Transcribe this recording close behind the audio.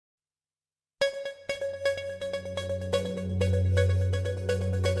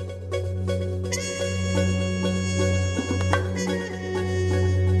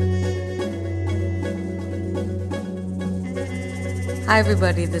Hi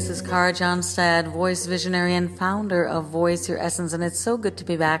everybody, this is Kara Johnstad, voice visionary and founder of Voice Your Essence, and it's so good to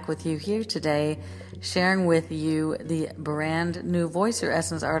be back with you here today, sharing with you the brand new Voice Your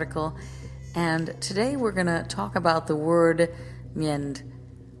Essence article. And today we're going to talk about the word mend.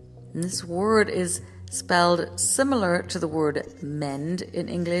 And this word is spelled similar to the word mend in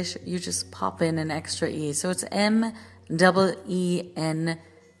English. You just pop in an extra E. So it's MEEND.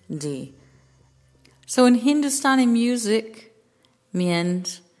 So in Hindustani music,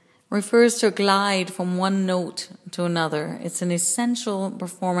 meend refers to a glide from one note to another. It's an essential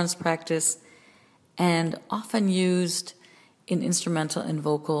performance practice and often used in instrumental and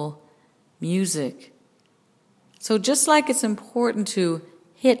vocal music. So just like it's important to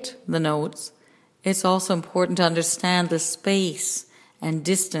hit the notes, it's also important to understand the space and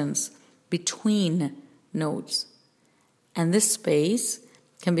distance between notes. And this space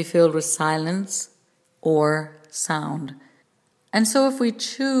can be filled with silence or sound. And so if we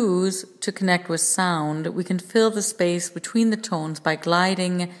choose to connect with sound, we can fill the space between the tones by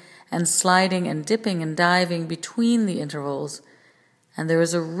gliding and sliding and dipping and diving between the intervals. And there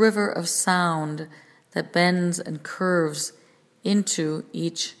is a river of sound that bends and curves into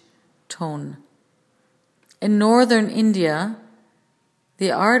each tone. In northern India,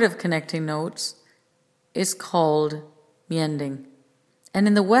 the art of connecting notes is called meending. And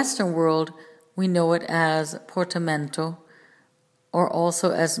in the Western world, we know it as portamento, or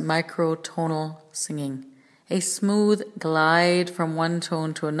also as microtonal singing, a smooth glide from one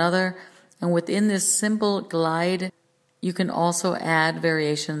tone to another, and within this simple glide, you can also add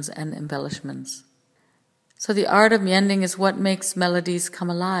variations and embellishments. So the art of meending is what makes melodies come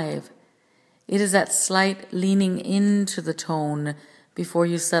alive. It is that slight leaning into the tone before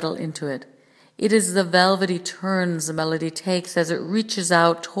you settle into it. It is the velvety turns the melody takes as it reaches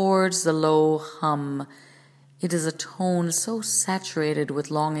out towards the low hum. It is a tone so saturated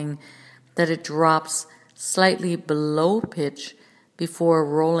with longing that it drops slightly below pitch before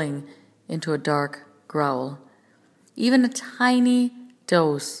rolling into a dark growl. Even a tiny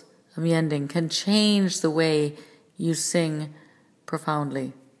dose of meending can change the way you sing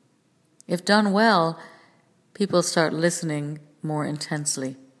profoundly. If done well, people start listening more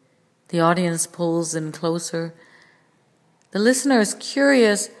intensely. The audience pulls in closer. The listener is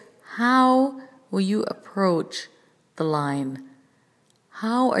curious, how will you approach the line?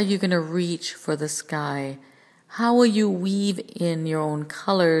 How are you going to reach for the sky? How will you weave in your own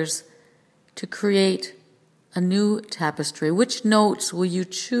colors to create a new tapestry? Which notes will you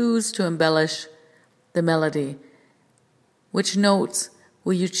choose to embellish the melody? Which notes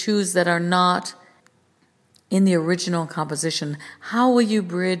will you choose that are not in the original composition? How will you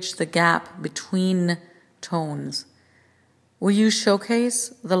bridge the gap between tones? Will you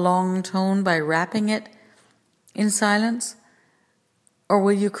showcase the long tone by wrapping it in silence? Or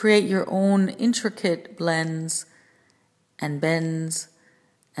will you create your own intricate blends and bends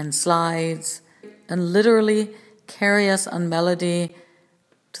and slides and literally carry us on melody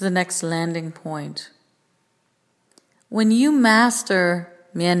to the next landing point? When you master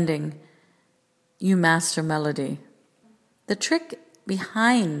meending, you master melody. The trick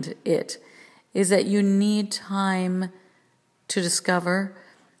behind it is that you need time to discover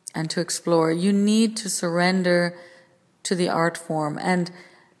and to explore. You need to surrender to the art form and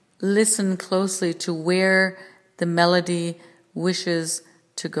listen closely to where the melody wishes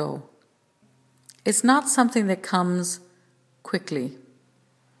to go. It's not something that comes quickly.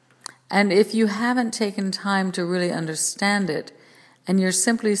 And if you haven't taken time to really understand it, and you're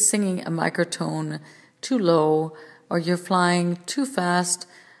simply singing a microtone too low, or you're flying too fast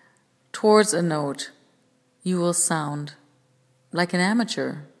towards a note, you will sound like an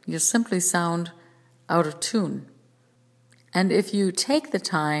amateur. You simply sound out of tune. And if you take the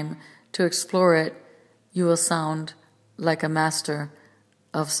time to explore it, you will sound like a master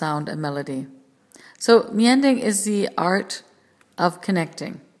of sound and melody. So meending is the art of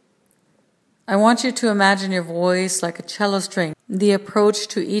connecting. I want you to imagine your voice like a cello string. The approach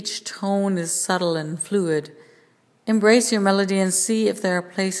to each tone is subtle and fluid. Embrace your melody and see if there are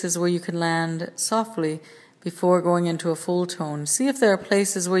places where you can land softly before going into a full tone. See if there are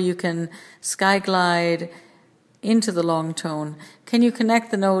places where you can sky glide into the long tone. Can you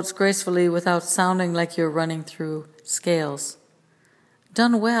connect the notes gracefully without sounding like you're running through scales?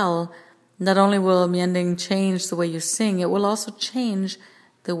 Done well, not only will meending change the way you sing, it will also change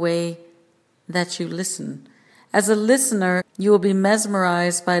the way that you listen. As a listener, you will be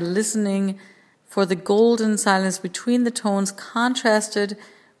mesmerized by listening for the golden silence between the tones contrasted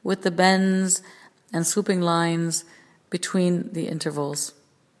with the bends and swooping lines between the intervals.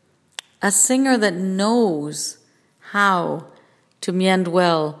 A singer that knows how to mend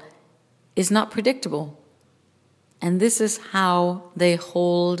well is not predictable. And this is how they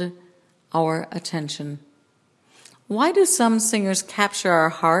hold our attention. Why do some singers capture our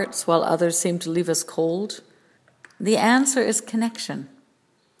hearts while others seem to leave us cold? The answer is connection.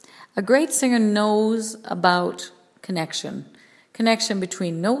 A great singer knows about connection. Connection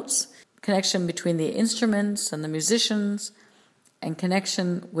between notes, connection between the instruments and the musicians, and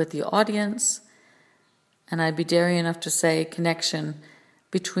connection with the audience. And I'd be daring enough to say connection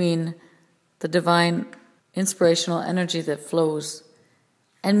between the divine inspirational energy that flows.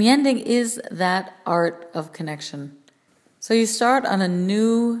 And meending is that art of connection. So you start on a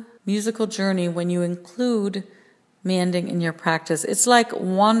new musical journey when you include meending in your practice. It's like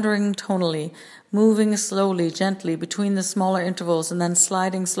wandering tonally, moving slowly, gently between the smaller intervals and then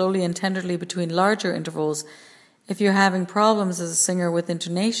sliding slowly and tenderly between larger intervals. If you're having problems as a singer with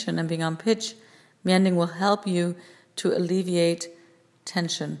intonation and being on pitch, meending will help you to alleviate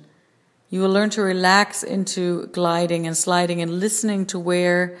tension. You will learn to relax into gliding and sliding and listening to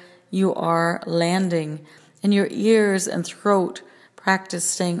where you are landing. And your ears and throat practice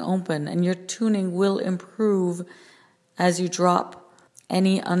staying open, and your tuning will improve as you drop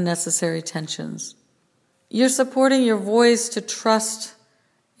any unnecessary tensions. You're supporting your voice to trust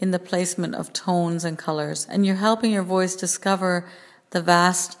in the placement of tones and colors, and you're helping your voice discover the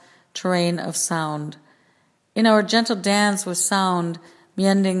vast terrain of sound. In our gentle dance with sound,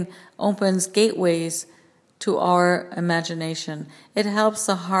 meending opens gateways to our imagination. It helps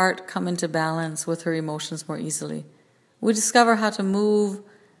the heart come into balance with her emotions more easily. We discover how to move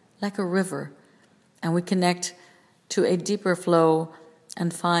like a river, and we connect to a deeper flow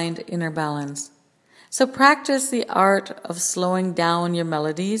and find inner balance. So practice the art of slowing down your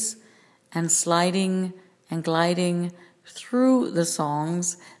melodies and sliding and gliding through the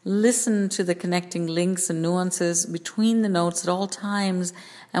songs. Listen to the connecting links and nuances between the notes at all times,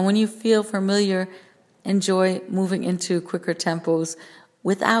 and when you feel familiar, enjoy moving into quicker tempos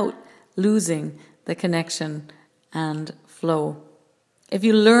without losing the connection and flow. If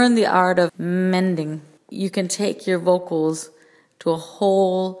you learn the art of mending, you can take your vocals to a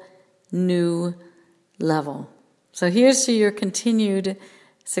whole new level. So here's to your continued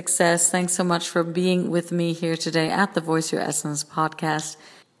success. Thanks so much for being with me here today at the Voice Your Essence podcast.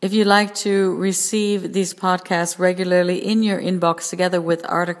 If you'd like to receive these podcasts regularly in your inbox together with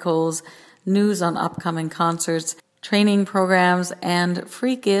articles, news on upcoming concerts, training programs, and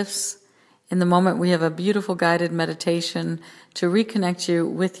free gifts, in the moment we have a beautiful guided meditation to reconnect you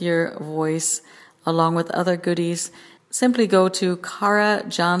with your voice along with other goodies. Simply go to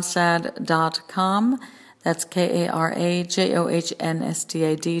karajohnstad.com. That's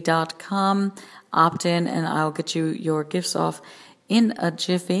KaraJohnstad.com. Opt in and I'll get you your gifts off in a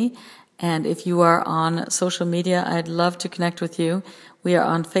jiffy. And if you are on social media, I'd love to connect with you. We are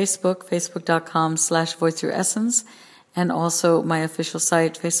on Facebook, facebook.com/voiceyouressence, and also my official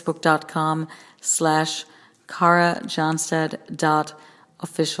site,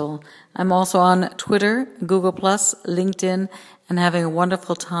 facebook.com/karajohnstad.official. I'm also on Twitter, Google+, LinkedIn, and having a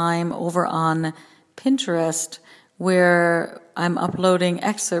wonderful time over on Pinterest, where I'm uploading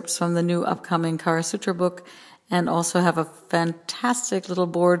excerpts from the new upcoming Kara Sutra book, and also have a fantastic little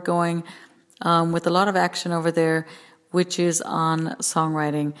board going with a lot of action over there, which is on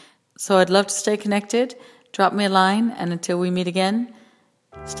songwriting. So I'd love to stay connected. Drop me a line, and until we meet again,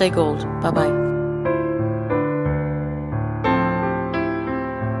 stay gold. Bye-bye.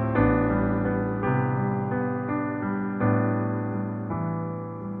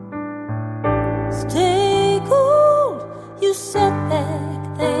 Stay gold, you said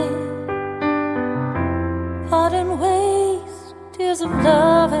back then. Pardon waste, tears of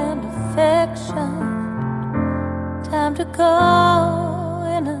love and affection. Time to go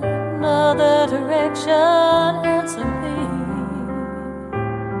in another direction. Answer me.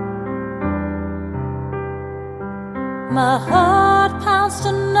 My heart pounds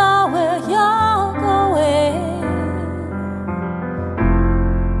to know where you're going.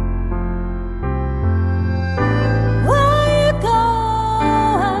 Where you go,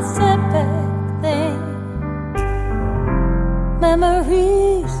 I said back then.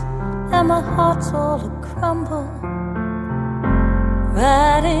 Memories and my heart's all a crumble.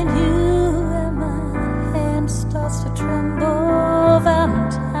 Right in you and my hand starts to tremble.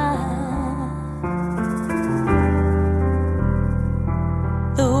 Valentine,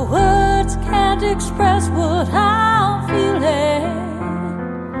 the words can't express what I'm feeling.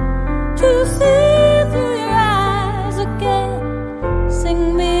 To see through your eyes again,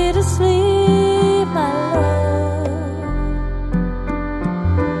 sing me to sleep, my love.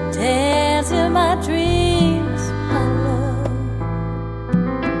 Dance in my dreams, my love.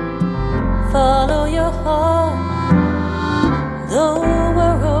 your heart, though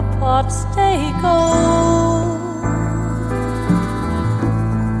we're apart, stay gold.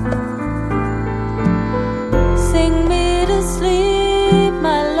 Sing me to sleep,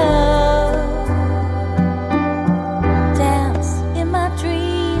 my love. Dance in my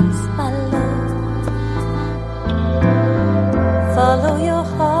dreams, my love. Follow your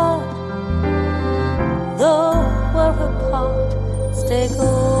heart, though we're apart, stay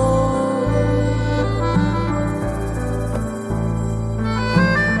gold.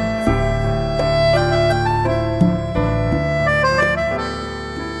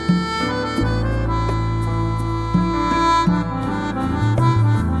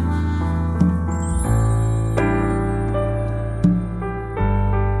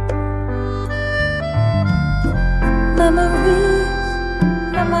 Memories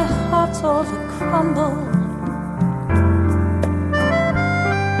and my heart's all to crumble.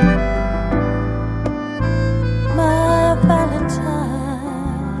 My Valentine,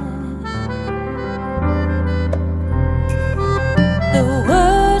 the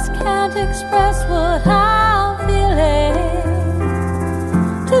words can't express what I'm feeling.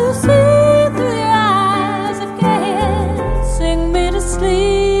 To see through your eyes again, sing me to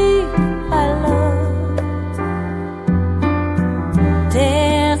sleep, my love.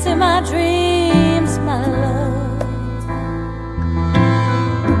 Dance in my dreams, my love.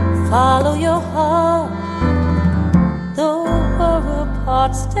 Follow your heart, though we're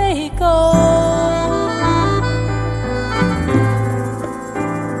apart, stay gold.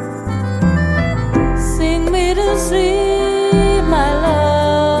 Sing me to sleep, my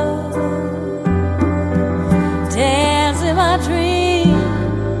love. Dance in my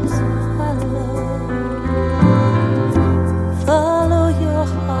dreams, my love. Follow your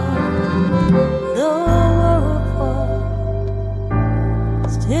heart, though we're apart,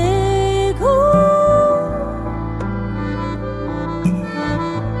 stay gold.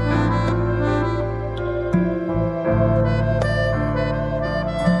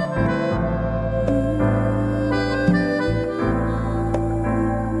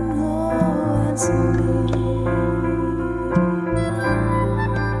 Oh, answer me.